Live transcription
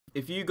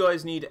If you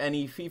guys need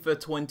any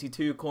FIFA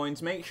 22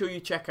 coins, make sure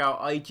you check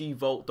out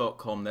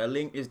igvault.com. Their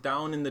link is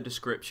down in the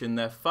description.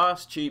 They're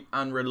fast, cheap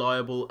and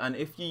reliable, and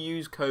if you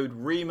use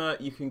code REMA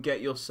you can get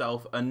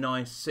yourself a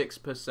nice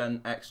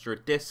 6% extra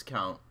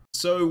discount.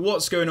 So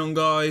what's going on,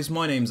 guys?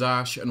 My name's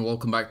Ash and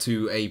welcome back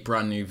to a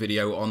brand new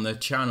video on the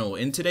channel.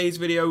 In today's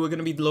video we're going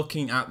to be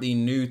looking at the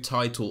new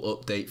title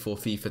update for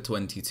FIFA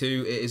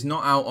 22. It is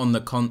not out on the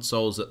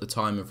consoles at the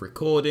time of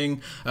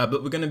recording,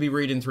 but we're going to be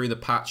reading through the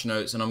patch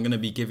notes and I'm going to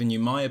be giving you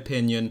my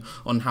opinion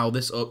on how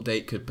this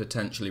update could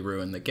potentially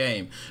ruin the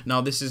game.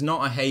 Now this is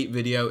not a hate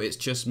video, it's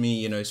just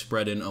me,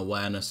 spreading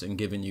awareness and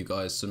giving you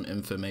guys some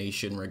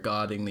information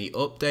regarding the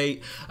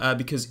update,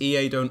 because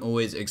EA don't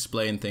always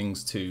explain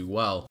things too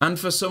well. And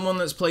for someone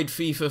that's played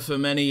FIFA for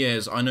many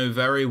years, I know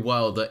very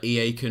well that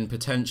EA can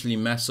potentially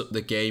mess up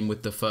the game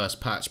with the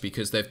first patch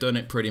because they've done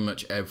it pretty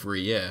much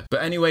every year.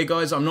 But anyway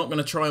guys, I'm not going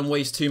to try and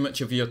waste too much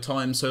of your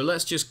time, so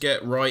let's just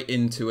get right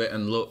into it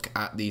and look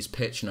at these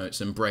pitch notes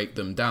and break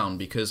them down,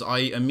 because I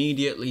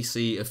immediately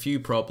see a few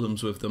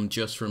problems with them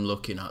just from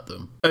looking at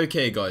them.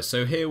 Okay guys,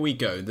 so here we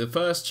go. The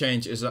first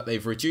change is that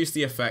they've reduced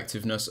the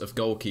effectiveness of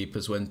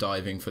goalkeepers when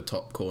diving for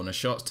top corner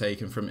shots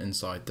taken from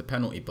inside the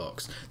penalty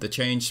box. The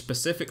change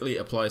specifically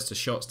applies to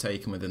shots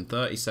taken within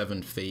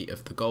 37 feet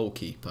of the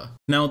goalkeeper.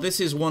 Now this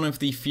is one of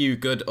the few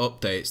good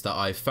updates that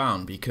I've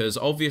found, because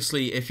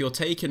obviously if you're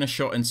taking a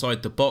shot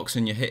inside the box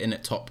and you're hitting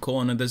it top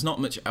corner, there's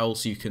not much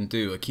else you can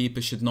do. A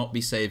keeper should not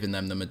be saving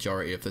them the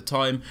majority of the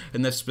time,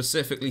 and they've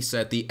specifically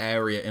said the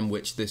area in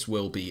which this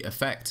will be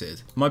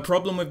affected. My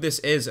problem with this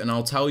is, and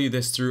I'll tell you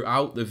this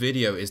throughout the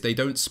video, is they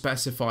don't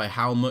specify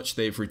how much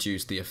they've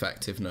reduced the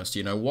effectiveness,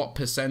 what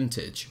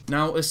percentage.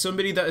 Now as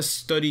somebody that has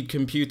studied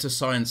computer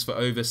science for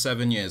over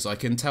 7 years, I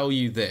can tell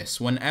you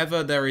this: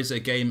 whenever there is a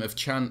game of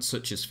chance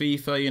such as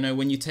FIFA,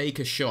 when you take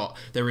a shot,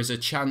 there is a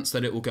chance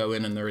that it will go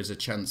in and there is a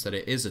chance that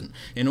it isn't.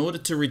 In order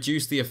to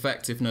reduce the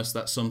effectiveness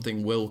that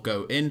something will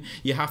go in,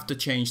 you have to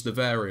change the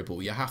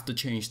variable, you have to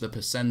change the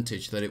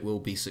percentage that it will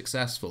be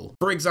successful.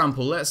 For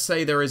example, let's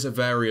say there is a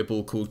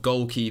variable called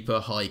goalkeeper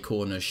high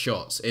corner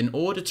shots. In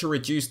order to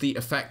reduce the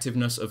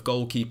effectiveness of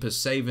goalkeepers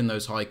saving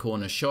those high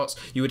corner shots,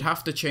 you would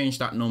have to change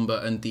that number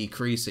and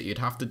decrease it. You'd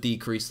have to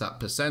decrease that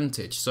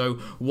percentage. So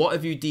what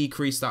have you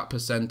decreased that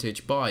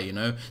percentage by?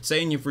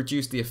 Saying you've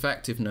reduced the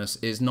effectiveness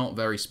is not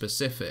very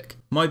specific.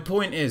 My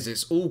point is,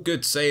 it's all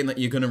good saying that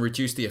you're going to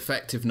reduce the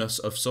effectiveness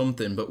of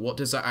something, but what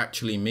does that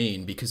actually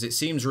mean? Because it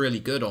seems really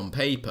good on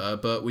paper,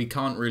 but we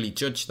can't really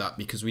judge that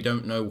because we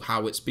don't know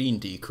how it's been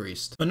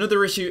decreased.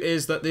 Another issue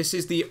is that this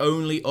is the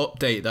only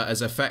update that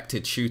has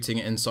affected shooting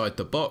inside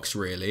the box,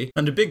 really.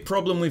 And a big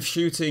problem with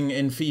shooting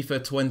in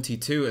FIFA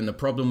 22 and the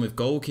problem with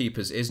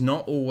goalkeepers is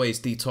not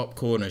always the top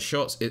corner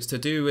shots. It's to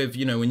do with,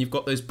 when you've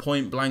got those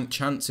point blank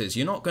chances,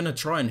 you're not going to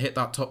try and hit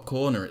that top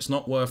corner. It's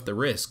not worth the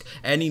risk.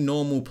 Any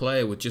normal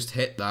player would just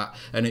hit that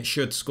and it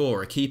should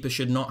score. A keeper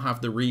should not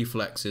have the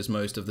reflexes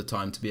most of the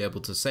time to be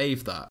able to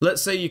save that.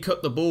 Let's say you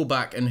cut the ball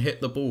back and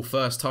hit the ball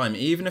first time.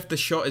 Even if the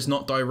shot is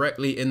not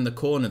directly in the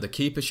corner, the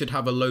keeper should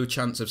have a low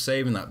chance of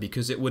saving that,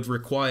 because it would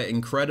require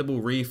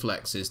incredible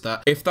reflexes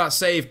that if that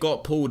save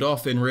got pulled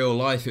off in real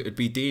life, it would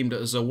be deemed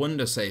as a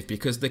wonder save,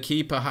 because the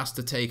keeper has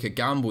to take a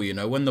gamble.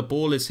 When the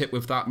ball is hit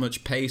with that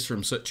much pace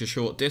from such a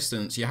short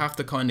distance, you have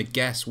to kind of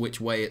guess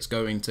which way it's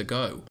going to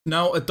go.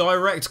 Now, a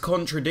direct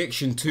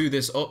contradiction to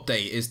this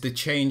update is the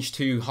change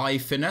to high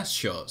finesse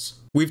shots.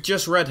 We've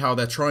just read how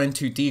they're trying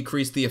to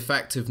decrease the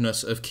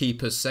effectiveness of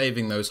keepers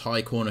saving those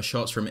high corner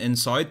shots from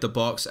inside the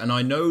box, and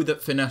I know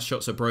that finesse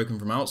shots are broken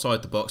from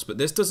outside the box, but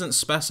this doesn't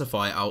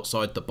specify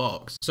outside the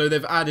box. So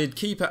they've added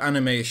keeper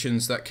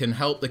animations that can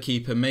help the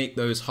keeper make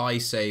those high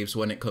saves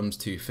when it comes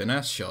to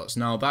finesse shots.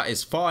 Now that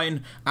is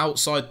fine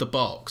outside the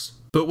box.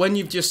 But when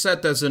you've just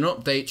said there's an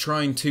update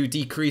trying to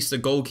decrease the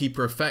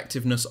goalkeeper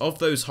effectiveness of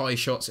those high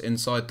shots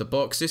inside the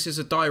box, this is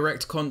a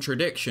direct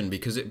contradiction,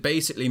 because it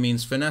basically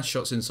means finesse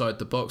shots inside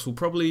the box will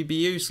probably be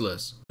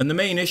useless. And the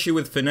main issue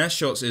with finesse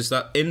shots is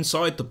that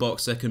inside the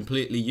box they're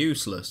completely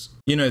useless.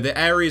 The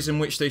areas in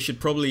which they should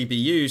probably be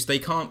used, they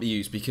can't be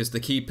used because the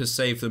keepers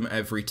save them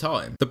every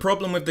time. The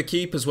problem with the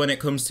keepers when it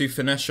comes to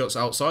finesse shots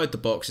outside the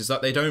box is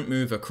that they don't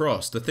move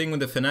across. The thing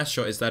with the finesse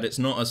shot is that it's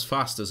not as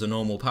fast as a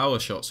normal power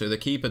shot, so the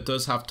keeper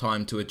does have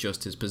time to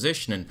adjust his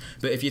positioning.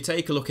 But if you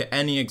take a look at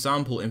any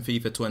example in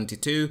FIFA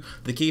 22,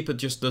 the keeper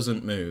just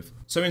doesn't move.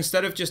 So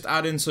instead of just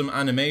adding some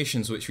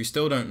animations, which we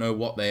still don't know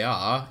what they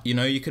are,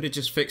 you could have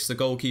just fixed the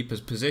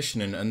goalkeeper's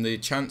positioning, and the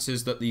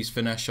chances that these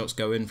finesse shots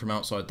go in from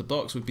outside the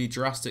box would be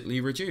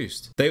drastically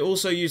reduced. They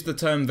also used the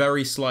term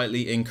very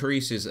slightly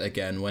increases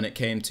again when it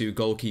came to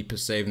goalkeepers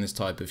saving this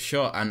type of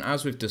shot, and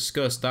as we've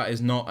discussed, that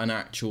is not an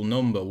actual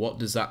number. What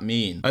does that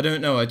mean? I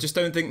don't know. I just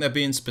don't think they're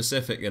being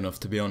specific enough,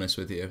 to be honest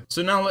with you.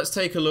 So now let's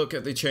take a look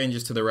at the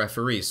changes to the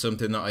referees,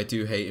 something that I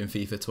do hate in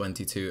FIFA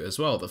 22 as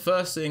well. The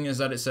first thing is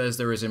that it says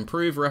there is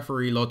improved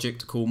referee logic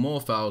to call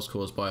more fouls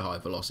caused by high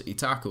velocity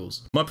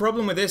tackles. My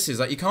problem with this is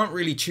that you can't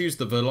really choose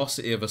the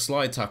velocity of a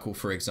slide tackle,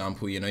 for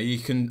example. You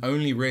can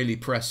only really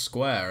press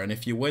square, and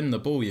if you win win the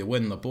ball, you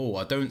win the ball.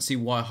 I don't see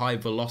why high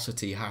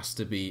velocity has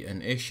to be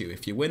an issue.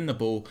 If you win the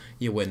ball,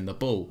 you win the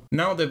ball.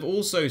 Now, they've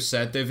also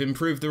said they've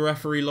improved the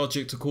referee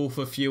logic to call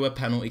for fewer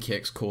penalty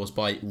kicks caused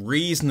by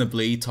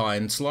reasonably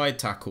timed slide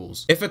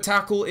tackles. If a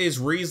tackle is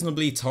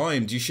reasonably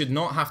timed, you should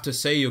not have to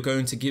say you're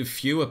going to give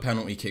fewer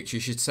penalty kicks. You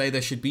should say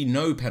there should be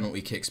no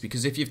penalty kicks,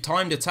 because if you've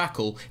timed a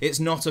tackle, it's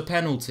not a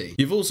penalty.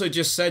 You've also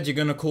just said you're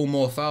going to call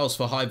more fouls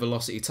for high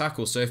velocity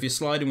tackles, so if you're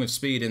sliding with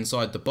speed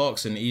inside the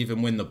box and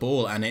even win the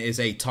ball and it is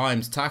a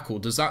timed tackle,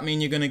 does that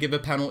mean you're going to give a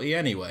penalty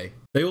anyway?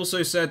 They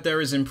also said there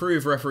is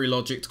improved referee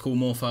logic to call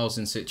more fouls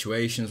in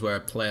situations where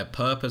a player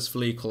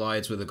purposefully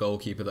collides with a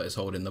goalkeeper that is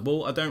holding the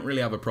ball. I don't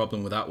really have a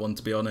problem with that one,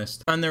 to be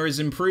honest. And there is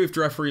improved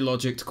referee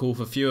logic to call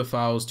for fewer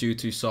fouls due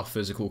to soft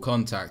physical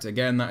contact.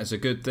 Again, that is a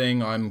good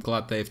thing. I'm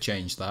glad they've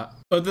changed that.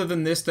 Other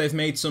than this, they've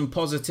made some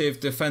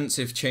positive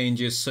defensive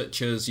changes,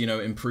 such as, you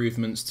know,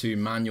 improvements to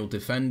manual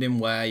defending,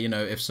 where, you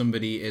know, if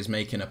somebody is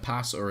making a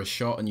pass or a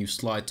shot and you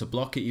slide to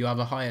block it, you have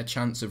a higher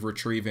chance of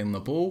retrieving the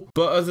ball.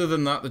 But other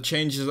than that, the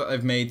changes that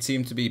they've made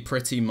seem to be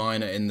pretty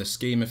minor in the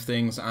scheme of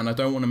things, and I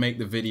don't want to make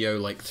the video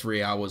like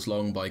 3 hours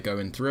long by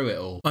going through it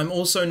all. I'm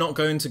also not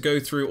going to go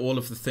through all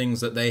of the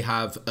things that they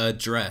have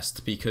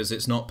addressed, because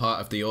it's not part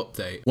of the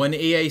update. When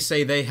EA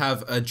say they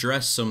have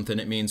addressed something,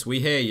 it means we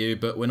hear you,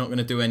 but we're not going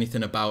to do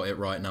anything about it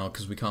right now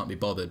because we can't be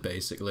bothered,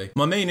 basically.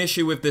 My main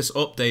issue with this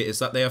update is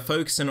that they are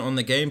focusing on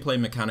the gameplay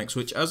mechanics,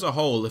 which as a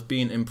whole have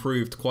been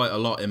improved quite a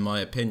lot in my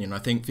opinion. I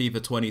think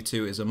FIFA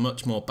 22 is a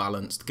much more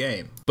balanced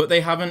game. But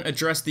they haven't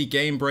addressed the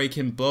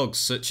game-breaking bugs,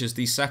 such as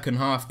the second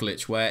half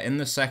glitch, where in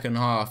the second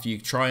half you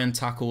try and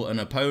tackle an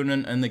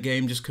opponent and the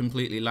game just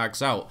completely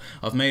lags out.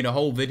 I've made a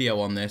whole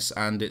video on this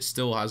and it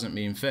still hasn't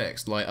been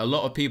fixed. Like, a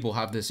lot of people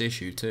have this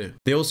issue too.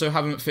 They also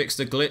haven't fixed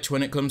a glitch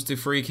when it comes to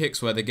free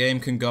kicks, where the game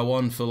can go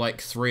on for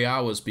like 3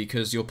 hours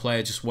because your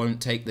player just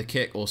won't take the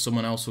kick, or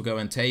someone else will go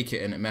and take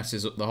it and it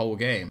messes up the whole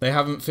game. They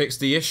haven't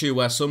fixed the issue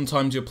where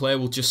sometimes your player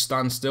will just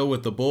stand still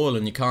with the ball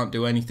and you can't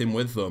do anything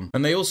with them.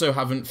 And they also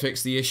haven't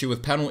fixed the issue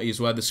with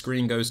penalties, where the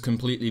screen goes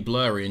completely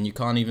blurry and you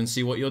can't even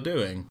see what you're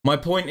doing. My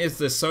point is,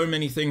 there's so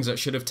many things that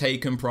should have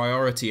taken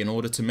priority in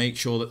order to make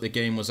sure that the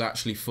game was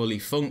actually fully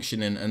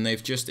functioning, and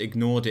they've just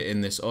ignored it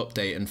in this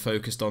update and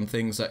focused on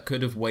things that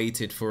could have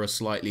waited for a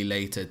slightly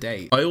later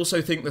date. I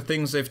also think the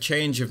things they've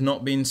changed have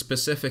not been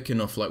specific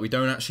enough. Like, we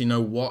don't actually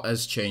know what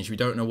has changed. We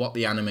don't know what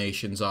the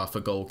animations are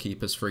for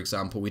goalkeepers, for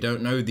example. We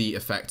don't know the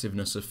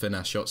effectiveness of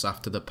finesse shots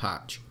after the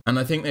patch. And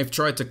I think they've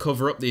tried to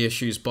cover up the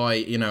issues by,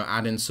 you know,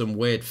 adding some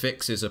weird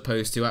fixes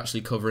opposed to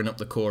actually covering up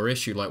the core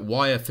issue. Like,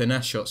 why are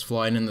finesse shots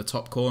flying in the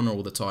top corner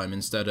all the time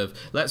instead of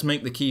let's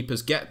make the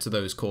keepers get to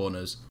those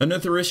corners?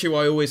 Another issue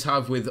I always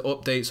have with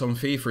updates on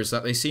FIFA is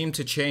that they seem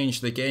to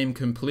change the game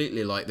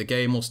completely. Like, the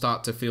game will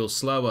start to feel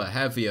slower,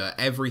 heavier.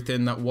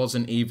 Everything that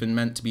wasn't even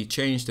meant to be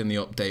changed in the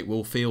update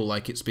will feel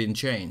like it's been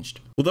changed.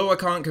 Although I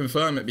can't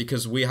confirm it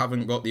because we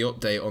haven't got the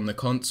update on the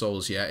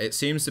consoles yet, it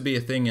seems to be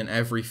a thing in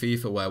every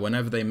FIFA where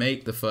whenever they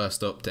make the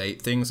first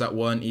update, things that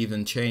weren't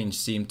even changed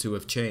seem to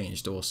have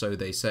changed, or so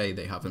they say.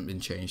 They haven't been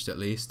changed, at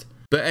least.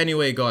 But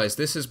anyway guys,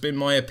 this has been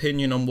my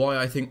opinion on why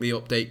I think the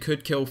update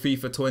could kill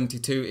FIFA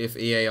 22 if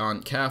EA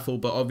aren't careful,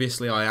 but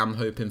obviously I am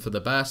hoping for the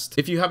best.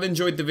 If you have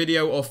enjoyed the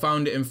video or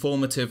found it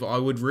informative, I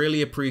would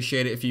really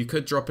appreciate it if you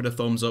could drop it a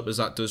thumbs up, as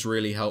that does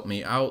really help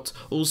me out.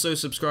 Also,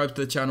 subscribe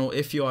to the channel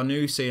if you are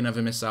new so you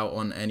never miss out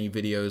on any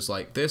videos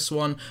like this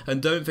one, and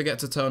don't forget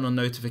to turn on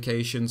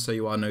notifications so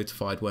you are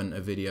notified when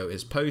a video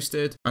is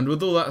posted. And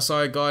with all that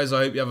aside guys,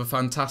 I hope you have a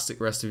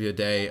fantastic rest of your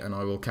day, and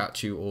I will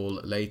catch you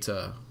all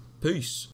later. Peace.